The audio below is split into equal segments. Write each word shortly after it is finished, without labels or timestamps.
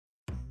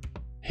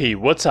Hey,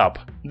 what's up?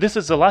 This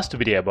is the last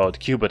video about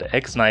Cubot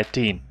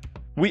X19.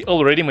 We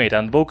already made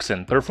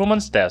unboxing,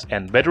 performance test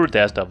and battery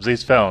test of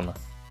this phone.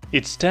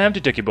 It's time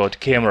to talk about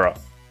camera.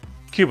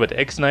 Cubot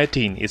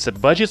X19 is a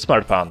budget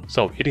smartphone,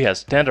 so it has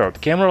standard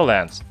camera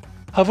lens.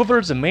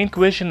 However, the main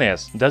question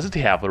is, does it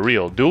have a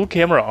real dual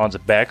camera on the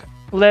back?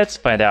 Let's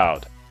find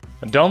out.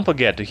 Don't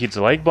forget to hit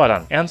the like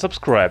button and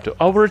subscribe to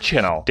our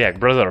channel, Tech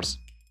Brothers.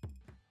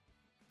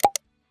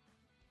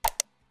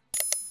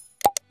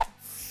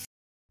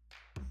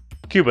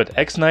 Cubot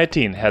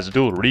X19 has a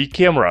dual rear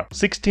camera,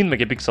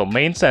 16-megapixel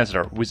main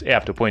sensor with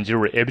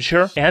f2.0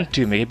 aperture and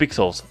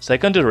 2-megapixels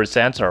secondary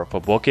sensor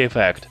for bokeh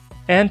effect.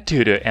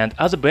 Antutu and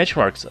other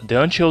benchmarks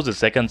don't show the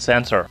second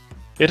sensor.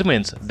 It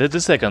means that the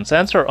second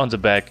sensor on the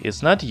back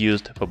is not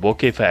used for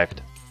bokeh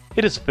effect.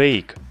 It is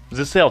fake.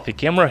 The selfie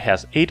camera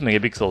has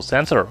 8-megapixel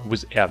sensor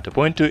with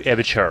f2.2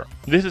 aperture.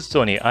 This is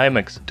Sony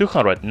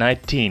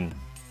IMX219.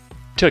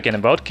 Talking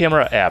about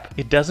camera app,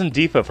 it doesn't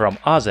differ from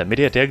other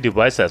MediaTek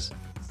devices.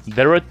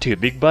 There are two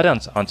big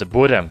buttons on the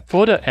bottom,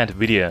 photo and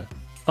video.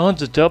 On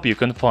the top you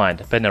can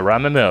find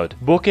panorama mode,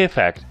 bokeh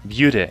effect,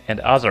 beauty and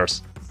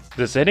others.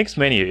 The settings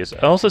menu is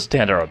also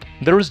standard.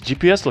 There is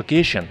GPS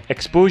location,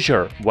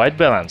 exposure, white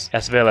balance,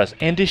 as well as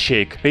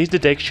anti-shake, face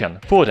detection,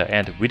 photo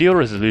and video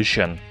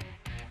resolution.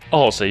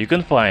 Also you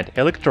can find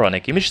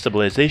electronic image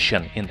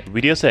stabilization in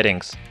video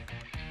settings.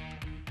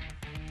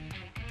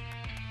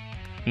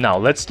 Now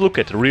let's look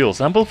at real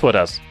sample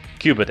photos.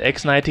 Cubot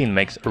X19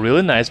 makes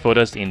really nice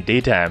photos in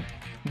daytime.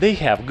 They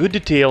have good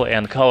detail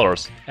and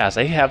colors. As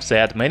I have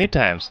said many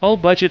times, all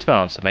budget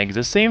phones make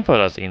the same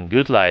photos in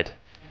good light.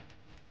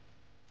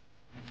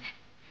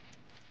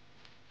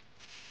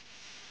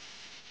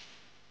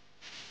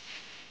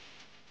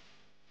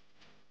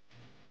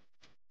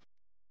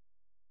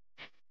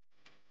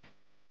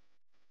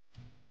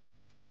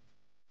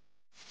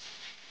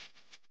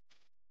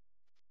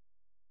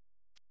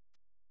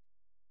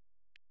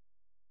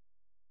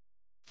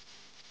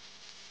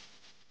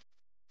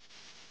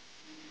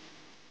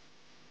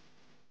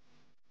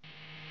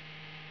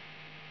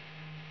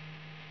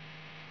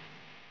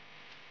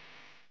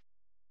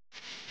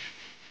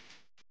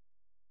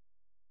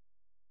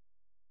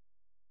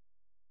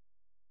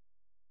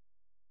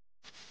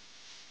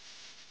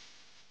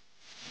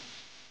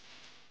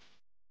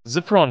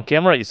 The front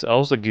camera is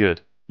also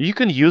good. You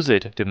can use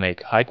it to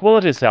make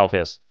high-quality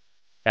selfies.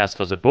 As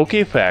for the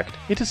bokeh effect,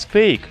 it is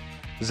fake.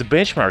 The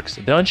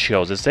benchmarks don't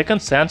show the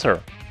second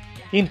sensor.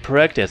 In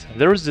practice,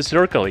 there is the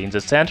circle in the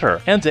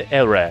center and the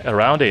area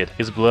around it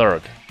is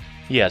blurred.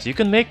 Yes, you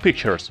can make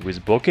pictures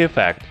with bokeh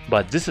effect,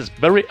 but this is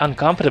very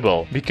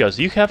uncomfortable because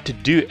you have to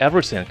do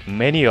everything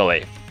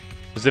manually.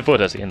 The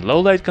photos in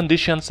low-light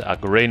conditions are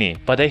grainy,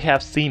 but I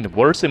have seen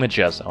worse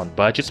images on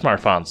budget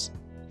smartphones.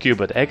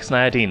 Cubot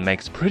X19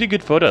 makes pretty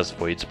good photos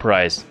for its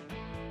price.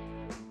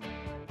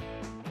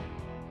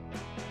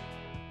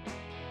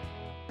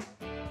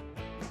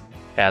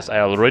 As I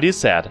already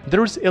said,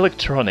 there is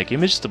electronic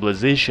image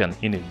stabilization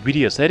in the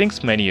video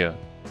settings menu.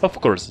 Of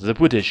course, the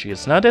footage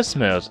is not as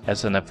smooth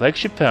as on the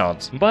flagship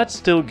phones, but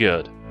still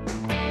good.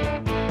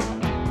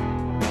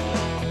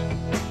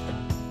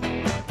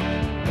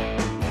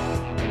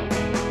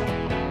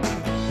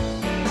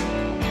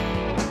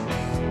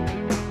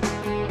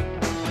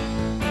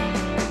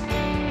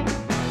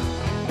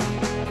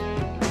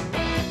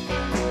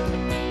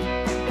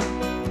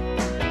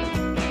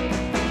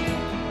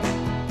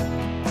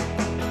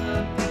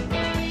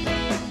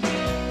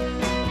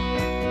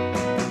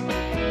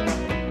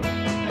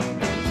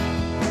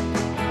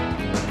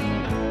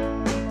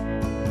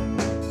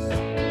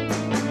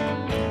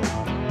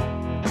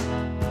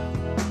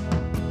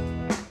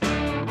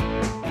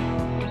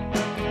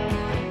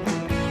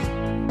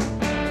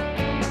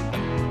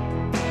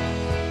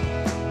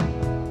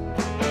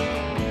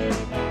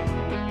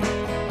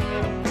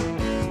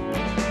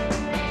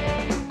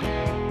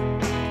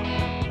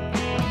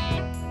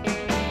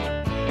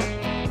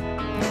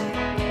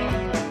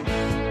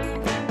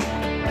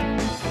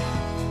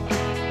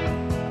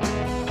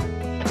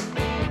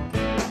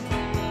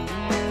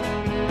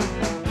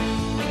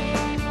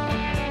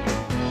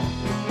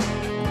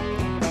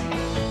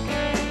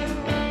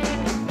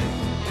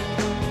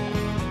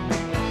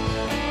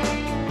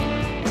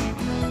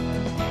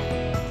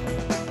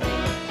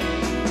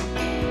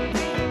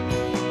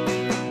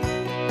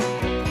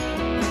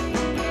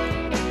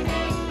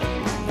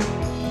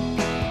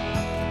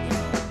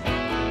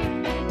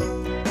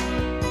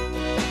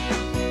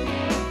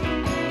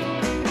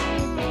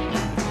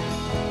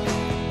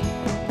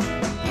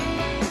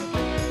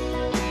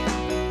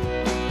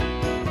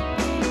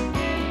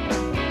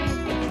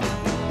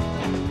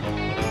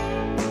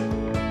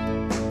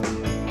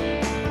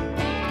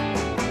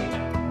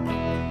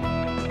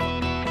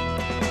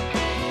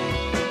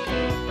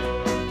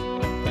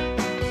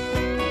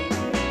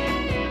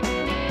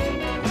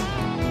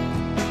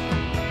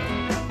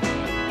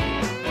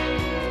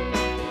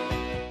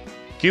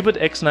 Cubot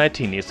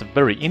X19 is a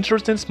very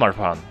interesting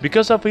smartphone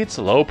because of its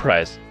low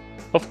price.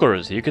 Of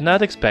course, you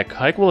cannot expect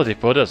high-quality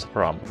photos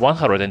from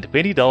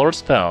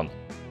 $120 phone.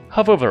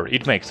 However,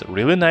 it makes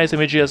really nice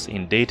images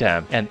in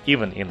daytime and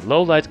even in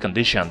low light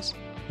conditions.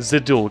 The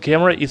dual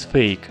camera is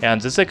fake, and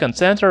the second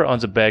sensor on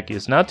the back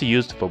is not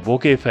used for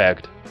bokeh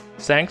effect.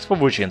 Thanks for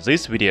watching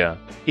this video.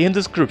 In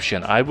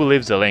description I will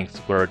leave the links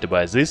where to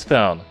buy this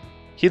phone.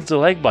 Hit the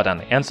like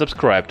button and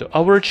subscribe to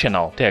our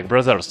channel Tech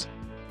Brothers.